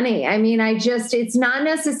really funny. I mean, it's not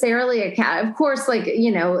necessarily of course, like,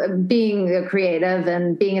 being a creative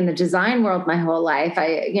and being in the design world my whole life,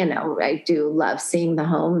 I do love seeing the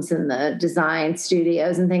homes and the design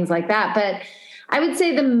studios and things like that. But I would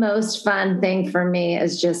say the most fun thing for me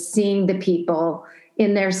is just seeing the people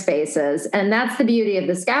in their spaces. And that's the beauty of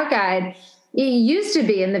the Scout Guide. It used to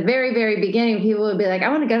be in the very, very beginning, people would be like, I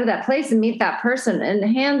want to go to that place and meet that person. And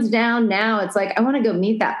hands down now it's like, I want to go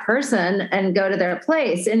meet that person and go to their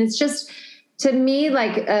place. And it's just, to me,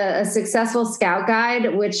 like a successful Scout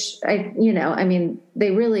Guide, which they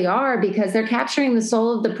really are, because they're capturing the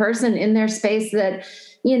soul of the person in their space that,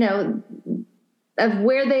 of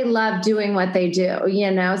where they love doing what they do,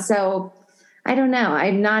 So I don't know.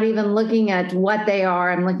 I'm not even looking at what they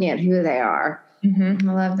are. I'm looking at who they are. Mm-hmm.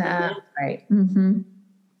 I love that. Right. Mm-hmm.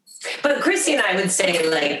 But Christy and I would say,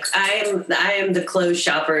 like, I am the clothes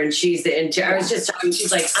shopper and she's the interior. I was just talking,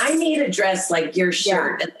 she's like, I need a dress like your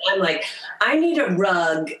shirt. Yeah. And I'm like, I need a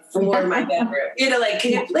rug for my bedroom.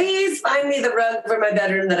 Can you please find me the rug for my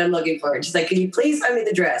bedroom that I'm looking for? And she's like, can you please find me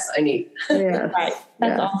the dress I need? Yeah. Right.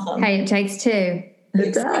 That's awesome. Hey, it takes two.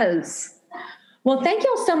 It does. Well, thank you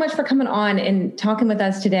all so much for coming on and talking with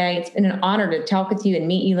us today. It's been an honor to talk with you and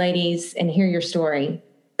meet you ladies and hear your story.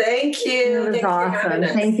 Thank you. It was awesome.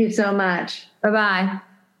 Thank you so much. Bye-bye.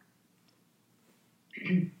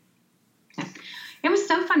 It was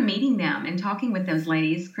so fun meeting them and talking with those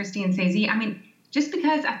ladies, Christy and Susie. I mean, just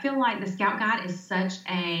because I feel like the Scout Guide is such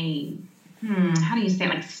a, how do you say it,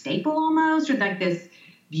 like staple almost, or like this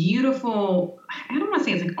beautiful, I don't want to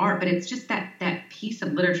say it's like art, but it's just that piece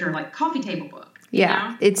of literature, like coffee table book.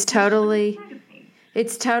 Yeah, it's totally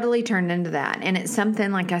turned into that. And it's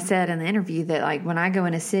something, like I said in the interview, that like when I go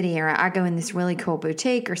in a city or I go in this really cool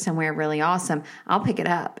boutique or somewhere really awesome, I'll pick it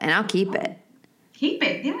up and I'll keep it. Keep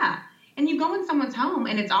it, yeah. And you go in someone's home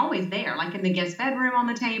and it's always there, like in the guest bedroom, on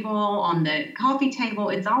the table, on the coffee table.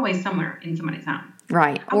 It's always somewhere in somebody's home.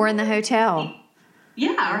 Right. Or in the hotel.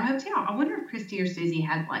 Yeah, or hotel. I wonder if Christy or Susie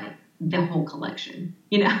had like the whole collection,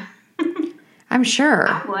 I'm sure.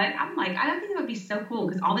 I would. I think it would be so cool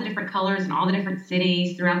because all the different colors and all the different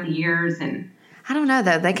cities throughout the years. And I don't know,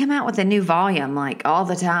 though. They come out with a new volume like all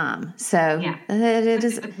the time. So yeah. It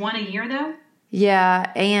is one a year, though?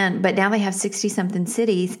 Yeah. But now they have 60-something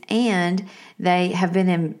cities and they have been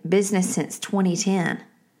in business since 2010.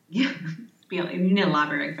 Yeah. You need a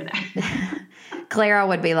library for that. Clara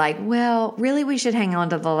would be like, well, really, we should hang on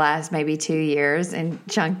to the last maybe 2 years and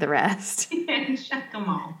chunk the rest. Yeah, chunk them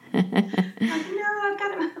all.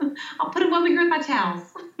 I'll put them over here with my towels.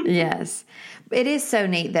 Yes. It is so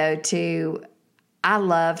neat, though, I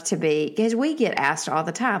love to be, because we get asked all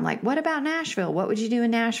the time, like, what about Nashville? What would you do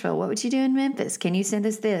in Nashville? What would you do in Memphis? Can you send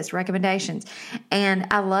us this? Recommendations. And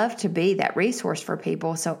I love to be that resource for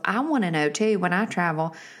people. So I want to know, too, when I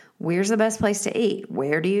travel, where's the best place to eat?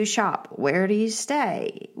 Where do you shop? Where do you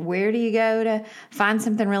stay? Where do you go to find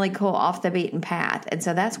something really cool off the beaten path? And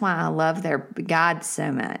so that's why I love their guides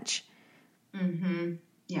so much. Mm-hmm.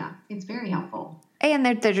 Yeah, it's very helpful. And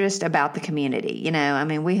they're just about the community, I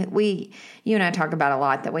mean, we you and I talk about a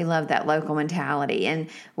lot that we love that local mentality. And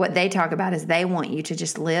what they talk about is they want you to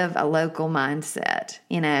just live a local mindset,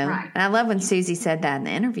 Right. And I love when Susie said that in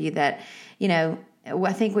the interview that,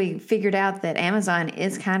 I think we figured out that Amazon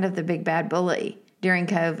is kind of the big bad bully during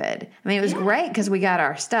COVID. I mean, it was great because we got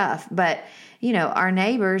our stuff, but our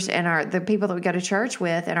neighbors and the people that we go to church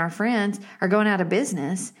with and our friends are going out of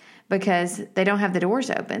business because they don't have the doors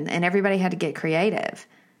open and everybody had to get creative.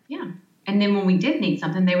 Yeah. And then when we did need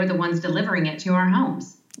something, they were the ones delivering it to our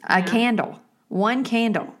homes. A candle, one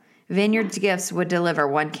candle. Vineyard's Gifts would deliver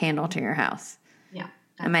one candle to your house. Yeah.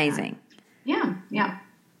 Amazing. Right. Yeah.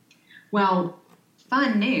 Well,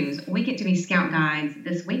 fun news. We get to be Scout Guides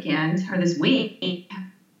this weekend or this week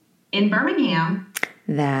in Birmingham.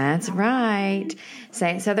 That's right.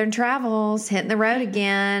 St. Southern Travels, hitting the road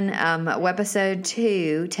again. Episode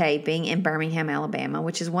 2 taping in Birmingham, Alabama,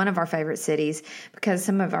 which is one of our favorite cities because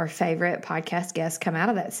some of our favorite podcast guests come out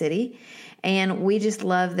of that city. And we just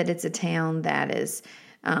love that it's a town that is,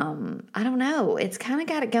 I don't know, it's kind of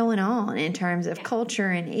got it going on in terms of culture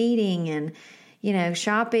and eating and,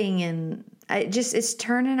 shopping. And it's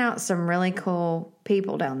turning out some really cool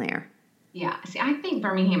people down there. Yeah. See, I think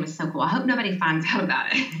Birmingham is so cool. I hope nobody finds out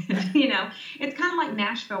about it. It's kind of like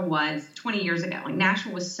Nashville was 20 years ago. Like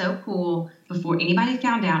Nashville was so cool before anybody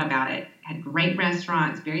found out about it. Had great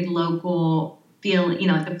restaurants, very local feel,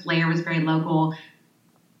 the flair was very local.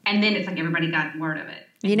 And then it's like everybody got word of it.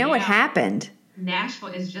 You know what happened?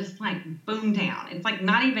 Nashville is just like boom town. It's like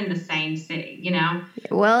not even the same city,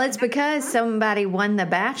 Well, it's because somebody won The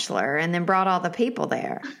Bachelor and then brought all the people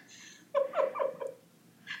there.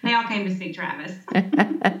 They all came to see Travis.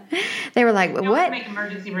 They were like, what? Make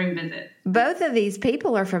emergency room visit. Both of these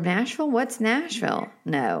people are from Nashville? What's Nashville?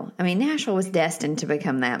 No. I mean, Nashville was destined to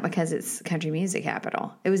become that because it's country music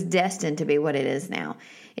capital. It was destined to be what it is now.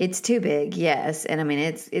 It's too big, yes. And I mean,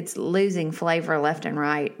 it's losing flavor left and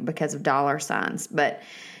right because of dollar signs. But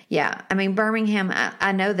yeah, I mean, Birmingham,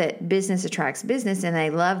 I know that business attracts business and they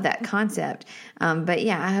love that concept. But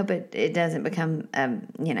yeah, I hope it doesn't become,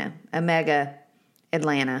 a mega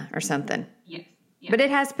Atlanta or something. Yes. But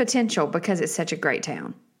it has potential because it's such a great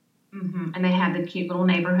town. Mm-hmm. And they have the cute little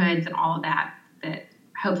neighborhoods and all of that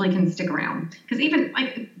hopefully can stick around. Because even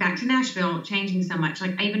like back to Nashville, changing so much.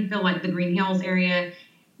 Like I even feel like the Green Hills area,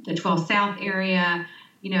 the 12 South area,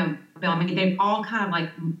 Bellamy, they've all kind of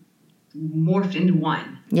like morphed into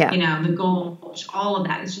one. Yeah. The Gulch, all of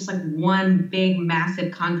that. It's just like one big,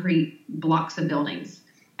 massive concrete blocks of buildings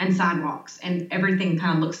and sidewalks, and everything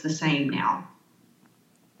kind of looks the same now.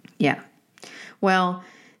 Yeah. Well,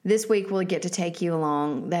 this week we'll get to take you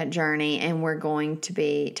along that journey, and we're going to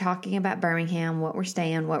be talking about Birmingham, what we're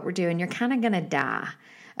staying, what we're doing. You're kind of going to die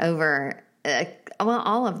over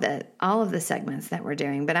all of the segments that we're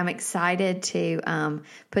doing, but I'm excited to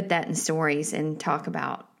put that in stories and talk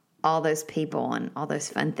about all those people and all those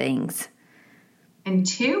fun things. And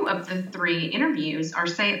 2 of the 3 interviews are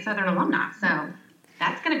Say It Southern alumni, so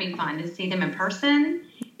that's going to be fun to see them in person.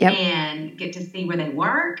 Yep. And get to see where they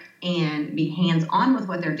work and be hands-on with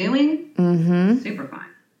what they're doing. Mm-hmm. Super fun.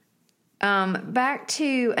 Back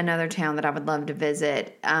to another town that I would love to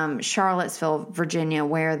visit, Charlottesville, Virginia,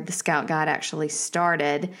 where the Scout Guide actually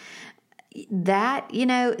started. That,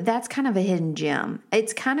 that's kind of a hidden gem.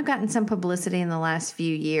 It's kind of gotten some publicity in the last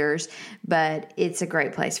few years, but it's a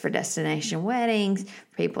great place for destination weddings,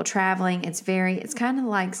 people traveling. It's kind of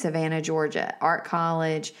like Savannah, Georgia, art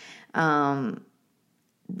college.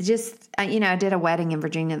 I did a wedding in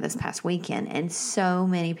Virginia this past weekend, and so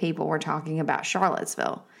many people were talking about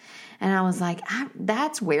Charlottesville. And I was like,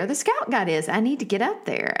 that's where the Scout Guide is. I need to get up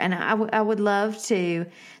there. And I would love to.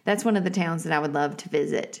 That's one of the towns that I would love to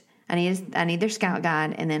visit. I need their Scout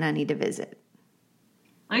Guide, and then I need to visit.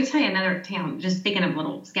 Let me tell you another town, just speaking of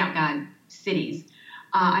little Scout Guide cities.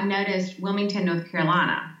 I noticed Wilmington, North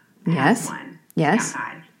Carolina has one Scout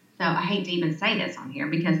Guide. So I hate to even say this on here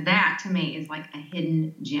because that to me is like a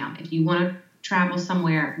hidden gem. If you want to travel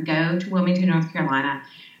somewhere, go to Wilmington, North Carolina.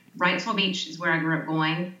 Wrightsville Beach is where I grew up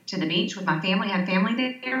going to the beach with my family. I had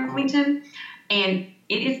family there in Wilmington. And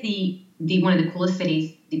it is the one of the coolest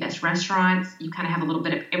cities, the best restaurants. You kind of have a little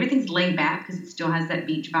bit of everything's laid back because it still has that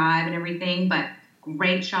beach vibe and everything, but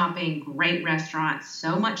great shopping, great restaurants,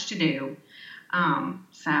 so much to do.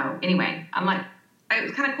 So anyway, I'm like, it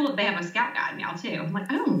was kind of cool that they have a Scout Guide now too. I'm like,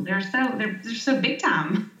 oh, they're so big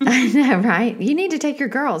time. I know, right? You need to take your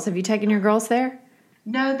girls. Have you taken your girls there?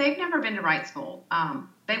 No, they've never been to Wrightsville.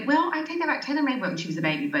 I take that back. Taylor May went when she was a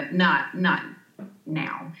baby, but not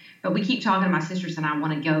now. But we keep talking to my sisters, and I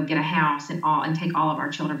want to go get a house and take all of our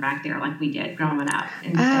children back there like we did growing up.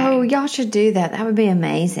 Y'all should do that. That would be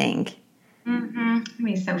amazing. Mm-hmm. It'd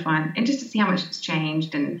be so fun, and just to see how much it's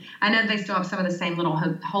changed. And I know they still have some of the same little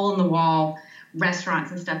hole in the wall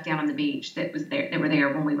restaurants and stuff down on the beach that were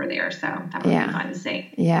there when we were there. So that would be fun to see.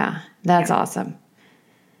 Yeah, that's awesome.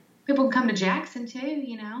 People can come to Jackson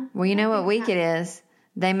too, Well, you know what week it is?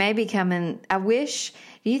 They may be coming. Do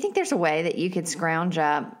you think there's a way that you could scrounge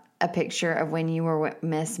up a picture of when you were with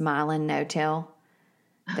Miss Mylan No-Till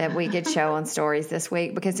that we could show on stories this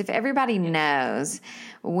week? Because if everybody knows,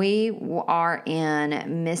 we are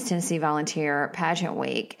in Miss Tennessee Volunteer Pageant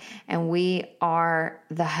Week, and we are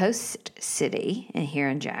the host city here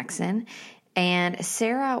in Jackson. And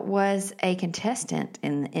Sarah was a contestant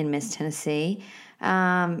in Miss Tennessee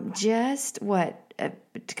just, a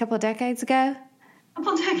couple of decades ago?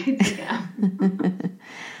 couple decades ago.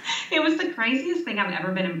 It was the craziest thing I've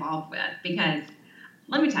ever been involved with because,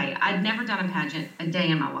 let me tell you, I'd never done a pageant a day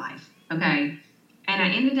in my life, okay? And I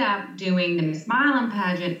ended up doing the Miss Milam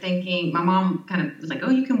pageant thinking, my mom kind of was like, oh,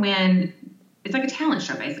 you can win. It's like a talent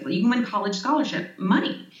show, basically. You can win college scholarship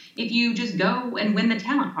money if you just go and win the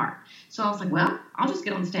talent part. So I was like, well, I'll just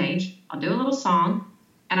get on stage. I'll do a little song,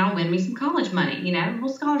 and I'll win me some college money, you know, a little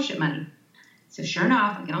scholarship money. So sure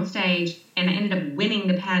enough, I get on stage, and I ended up winning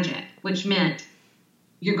the pageant, which meant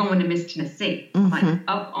you're going to Miss Tennessee, like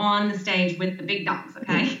up on the stage with the big dogs,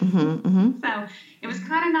 okay? So it was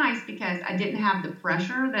kind of nice because I didn't have the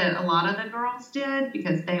pressure that a lot of the girls did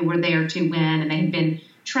because they were there to win, and they had been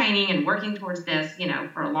training and working towards this, you know,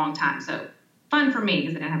 for a long time. So fun for me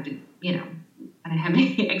because I didn't have to, you know, I didn't have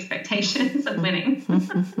any expectations of winning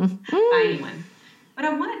by anyone. But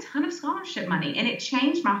I won a ton of scholarship money, and it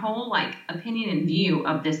changed my whole, like, opinion and view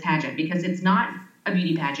of this pageant because it's not a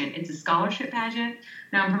beauty pageant. It's a scholarship pageant.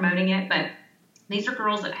 Now I'm promoting it, but these are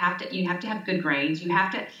girls that you have to have good grades. You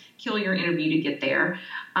have to kill your interview to get there.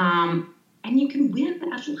 And you can win a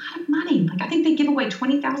lot of money. Like, I think they give away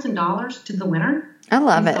 $20,000 to the winner. I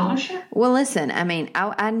love it. Well, listen, I mean,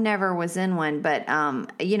 I never was in one, but,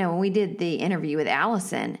 you know, when we did the interview with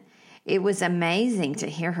Allison, it was amazing to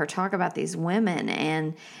hear her talk about these women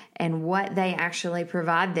and what they actually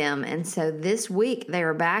provide them. And so this week they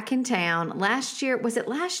were back in town. Last year, was it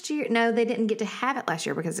last year? No, they didn't get to have it last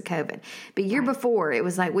year because of COVID. But year before, it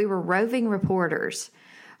was like we were roving reporters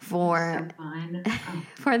for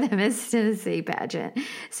the Miss Tennessee pageant.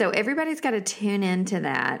 So everybody's got to tune into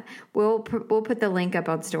that. We'll put the link up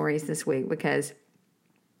on stories this week because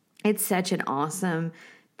it's such an awesome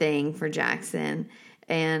thing for Jackson.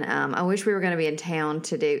 And I wish we were going to be in town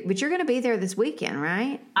to do, but you're going to be there this weekend,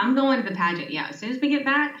 right? I'm going to the pageant. Yeah, as soon as we get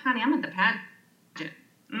back, honey, I'm at the pageant.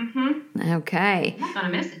 Okay. I'm not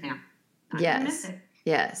going to miss it now.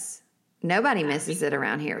 Yes. Nobody misses it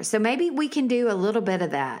around here. So maybe we can do a little bit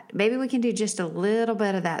of that. Maybe we can do just a little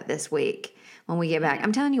bit of that this week when we get back.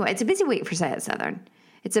 I'm telling you what, it's a busy week for Say It Southern.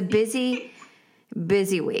 It's a busy,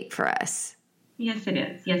 busy week for us. Yes, it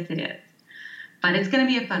is. Yes, it is. But it's going to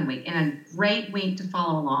be a fun week and a great week to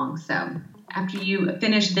follow along. So after you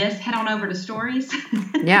finish this, head on over to Stories.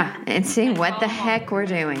 Yeah, and see what the heck we're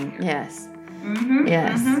doing. Yes.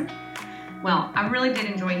 Yes. Well, I really did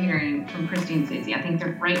enjoy hearing from Christy and Susie. I think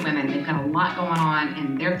they're great women. They've got a lot going on,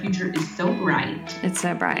 and their future is so bright. It's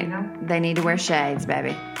so bright. You know? They need to wear shades,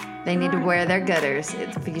 baby. They need to wear their gutters.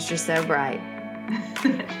 It's the future's so bright.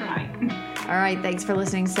 That's right. All right. Thanks for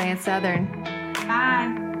listening to Say It Southern.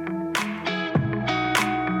 Bye.